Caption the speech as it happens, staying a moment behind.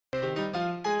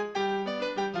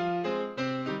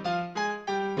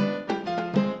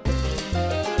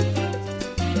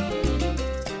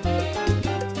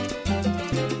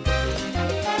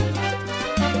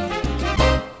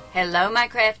Hello my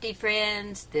crafty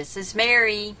friends, this is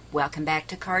Mary. Welcome back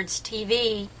to Cardz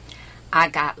TV. I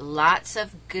got lots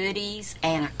of goodies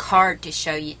and a card to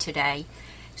show you today,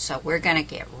 so we're going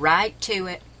to get right to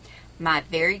it. My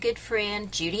very good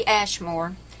friend Judy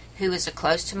Ashmore, who is a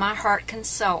close to my heart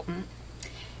consultant,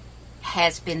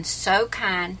 has been so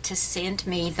kind to send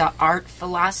me the Art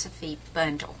Philosophy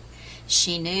bundle.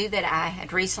 She knew that I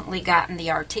had recently gotten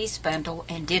the Artiste bundle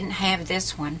and didn't have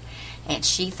this one, and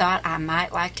she thought I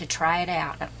might like to try it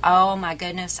out. And oh my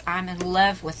goodness, I'm in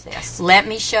love with this. Let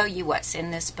me show you what's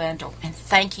in this bundle. And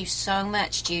thank you so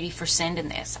much, Judy, for sending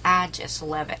this. I just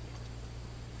love it.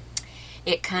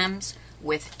 It comes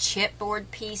with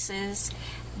chipboard pieces,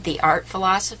 the Art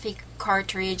Philosophy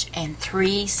cartridge, and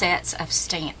 3 sets of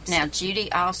stamps. Now,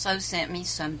 Judy also sent me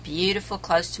some beautiful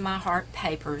close to my heart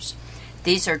papers.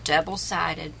 These are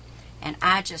double-sided, and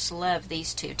I just love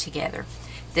these two together.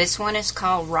 This one is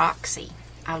called Roxy.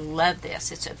 I love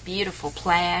this. It's a beautiful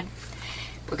plaid.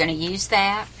 We're going to use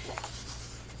that,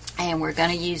 and we're going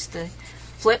to use the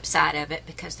flip side of it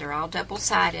because they're all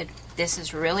double-sided. This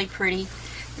is really pretty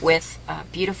with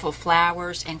beautiful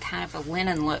flowers and kind of a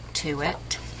linen look to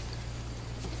it.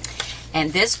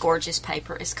 And this gorgeous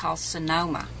paper is called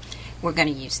Sonoma. We're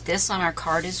going to use this on our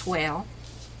card as well.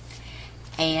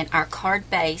 And our card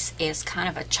base is kind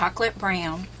of a chocolate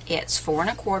brown. It's 4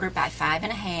 1/4 by 5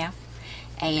 1/2,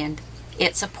 and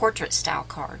it's a portrait style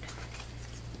card.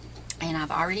 And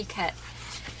I've already cut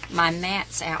my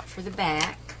mats out for the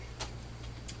back,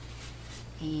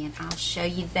 and I'll show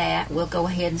you that. We'll go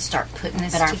ahead and start putting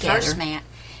this together. But our first mat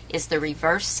is the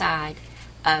reverse side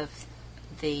of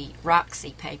the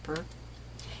Roxy paper,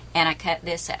 and I cut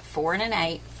this at 4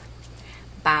 1/8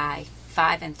 by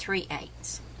 5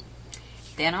 3/8.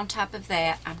 Then on top of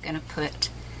that, I'm going to put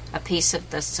a piece of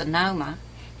the Sonoma,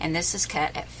 and this is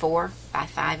cut at 4 by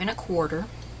 5 1/4.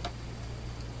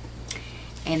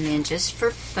 And then just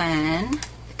for fun,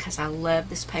 because I love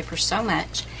this paper so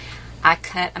much, I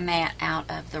cut a mat out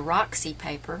of the Roxy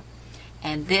paper,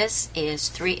 and this is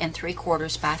 3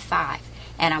 3/4 by 5.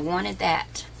 And I wanted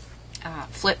that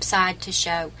flip side to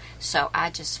show, so I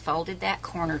just folded that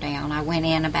corner down. I went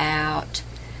in about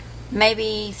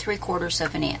maybe 3/4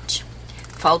 of an inch.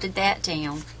 Folded that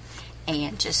down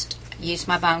and just used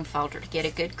my bone folder to get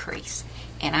a good crease.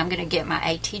 And I'm going to get my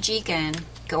ATG gun,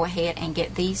 go ahead and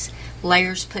get these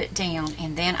layers put down,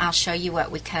 and then I'll show you what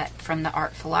we cut from the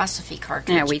Art Philosophy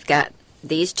cartridge. Now we've got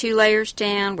these 2 layers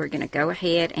down. We're going to go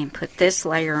ahead and put this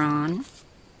layer on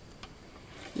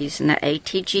using the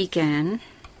ATG gun.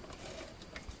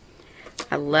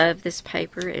 I love this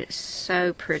paper. It is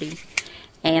so pretty.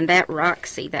 And that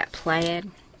Roxy, that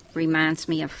plaid, reminds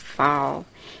me of fall.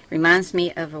 Reminds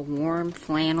me of a warm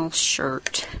flannel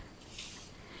shirt.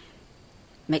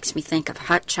 Makes me think of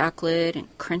hot chocolate and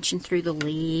crunching through the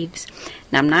leaves.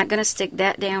 Now I'm not going to stick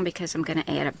that down because I'm going to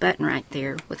add a button right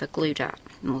there with a glue dot.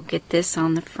 And we'll get this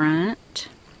on the front.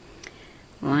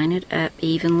 Line it up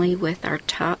evenly with our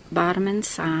top, bottom, and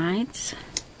sides.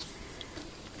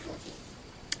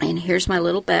 And here's my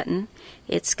little button.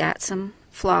 It's got some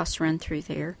floss run through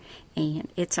there, and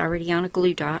it's already on a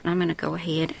glue dot, and I'm going to go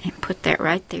ahead and put that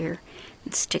right there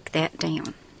and stick that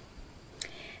down.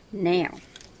 Now,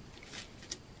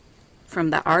 from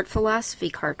the Art Philosophy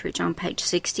cartridge on page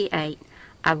 68,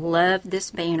 I love this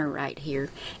banner right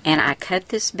here, and I cut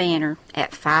this banner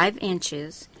at 5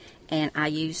 inches, and I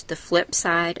used the flip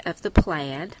side of the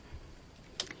plaid,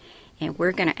 and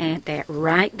we're going to add that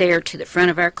right there to the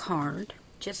front of our card.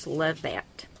 Just love that.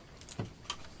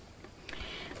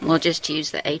 We'll just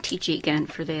use the ATG gun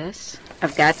for this.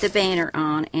 I've got the banner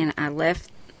on, and I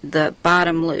left the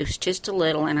bottom loose just a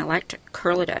little, and I like to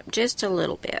curl it up just a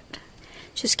little bit.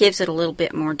 Just gives it a little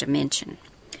bit more dimension.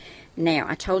 Now,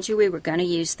 I told you we were going to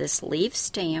use this leaf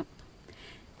stamp.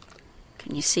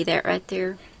 Can you see that right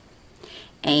there?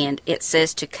 And it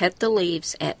says to cut the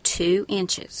leaves at 2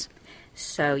 inches.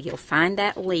 So you'll find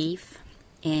that leaf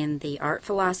in the Art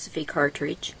Philosophy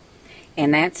cartridge,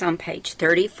 and that's on page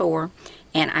 34.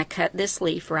 And I cut this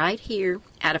leaf right here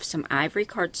out of some ivory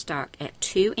cardstock at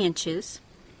 2 inches.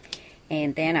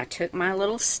 And then I took my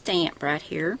little stamp right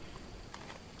here,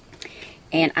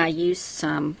 and I used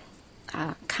some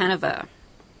kind of a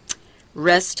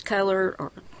rust color,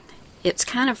 or it's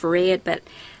kind of red, but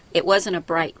it wasn't a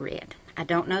bright red. I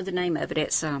don't know the name of it.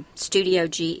 It's Studio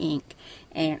G ink.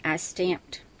 And I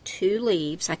stamped 2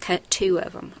 leaves. I cut 2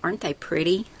 of them. Aren't they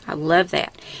pretty? I love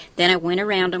that. Then I went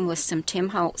around them with some Tim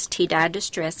Holtz Tea-Dye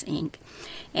Distress ink,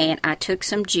 and I took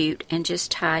some jute and just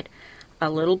tied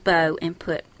a little bow and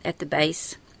put at the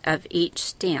base of each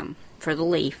stem for the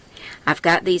leaf. I've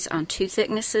got these on 2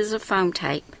 thicknesses of foam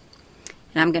tape,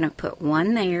 And I'm going to put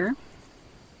one there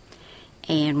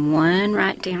and one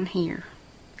right down here.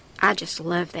 I just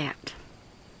love that.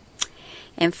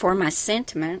 And for my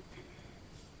sentiment,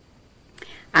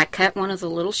 I cut one of the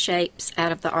little shapes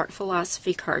out of the Art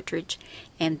Philosophy cartridge,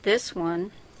 and this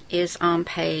one is on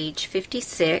page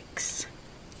 56.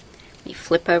 Let me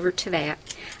flip over to that.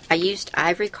 I used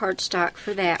ivory cardstock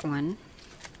for that one,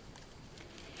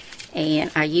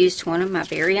 and I used one of my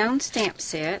very own stamp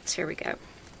sets. Here we go.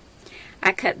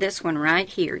 I cut this one right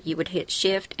here. You would hit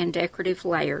Shift and Decorative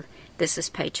Layer. This is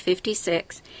page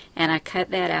 56, and I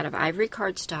cut that out of ivory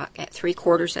cardstock at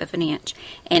 3/4 of an inch,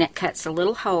 and it cuts a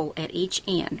little hole at each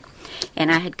end.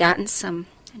 And I had gotten some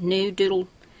new Doodlebug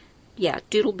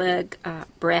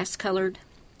brass colored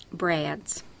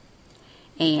brads,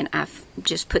 and I've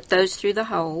just put those through the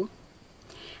hole.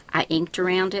 I inked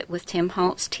around it with Tim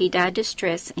Holtz Tea Dye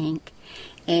Distress ink,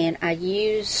 and I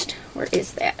used, where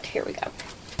is that? Here we go.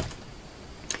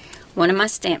 One of my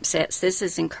stamp sets. This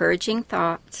is Encouraging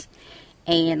Thoughts.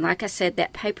 And like I said,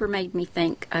 that paper made me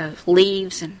think of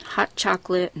leaves and hot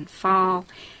chocolate and fall,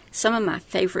 some of my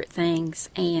favorite things.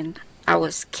 And I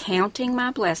was counting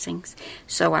my blessings,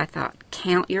 so I thought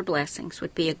Count Your Blessings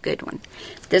would be a good one.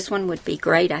 This one would be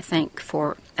great, I think,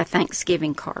 for a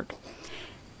Thanksgiving card.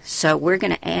 So we're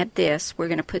going to add this. We're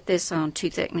going to put this on 2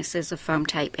 thicknesses of foam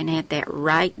tape and add that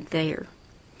right there.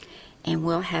 And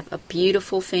we'll have a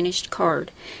beautiful finished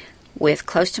card with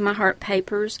Close to My Heart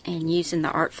papers and using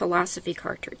the Art Philosophy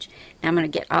cartridge. Now I'm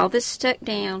going to get all this stuck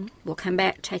down. We'll come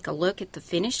back, take a look at the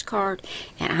finished card,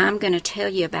 and I'm going to tell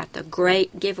you about the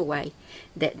great giveaway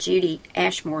that Judy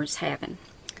Ashmore is having.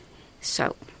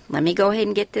 So let me go ahead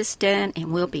and get this done,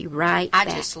 and we'll be right back.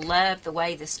 I just love the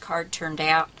way this card turned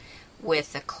out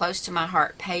with the Close to My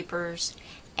Heart papers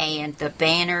and the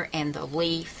banner and the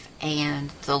leaf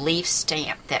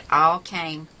stamp that all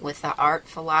came with the Art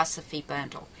Philosophy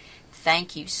bundle.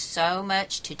 Thank you so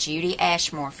much to Judy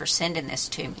Ashmore for sending this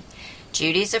to me.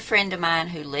 Judy's a friend of mine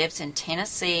who lives in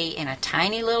Tennessee in a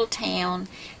tiny little town.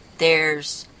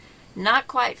 There's not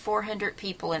quite 400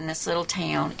 people in this little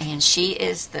town, and she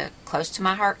is the Close to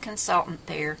My Heart consultant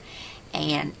there.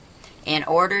 And in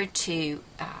order to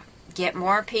get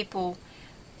more people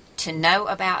to know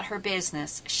about her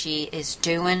business, she is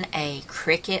doing a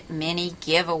Cricut Mini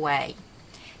giveaway.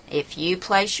 If you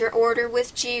place your order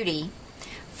with Judy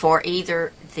for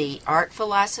either the Art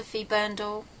Philosophy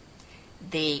bundle,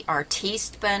 the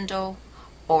Artiste bundle,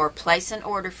 or place an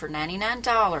order for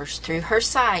 $99 through her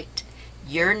site,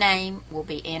 your name will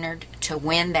be entered to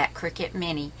win that Cricut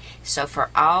Mini. So for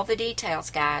all the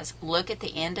details, guys, look at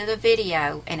the end of the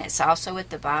video, and it's also at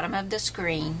the bottom of the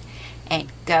screen,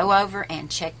 and go over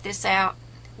and check this out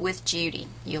with Judy.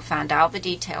 You'll find all the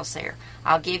details there.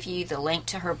 I'll give you the link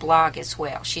to her blog as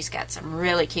well. She's got some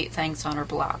really cute things on her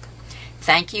blog.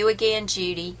 Thank you again,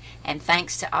 Judy, and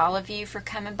thanks to all of you for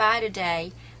coming by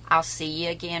today. I'll see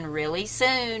you again really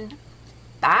soon.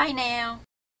 Bye now.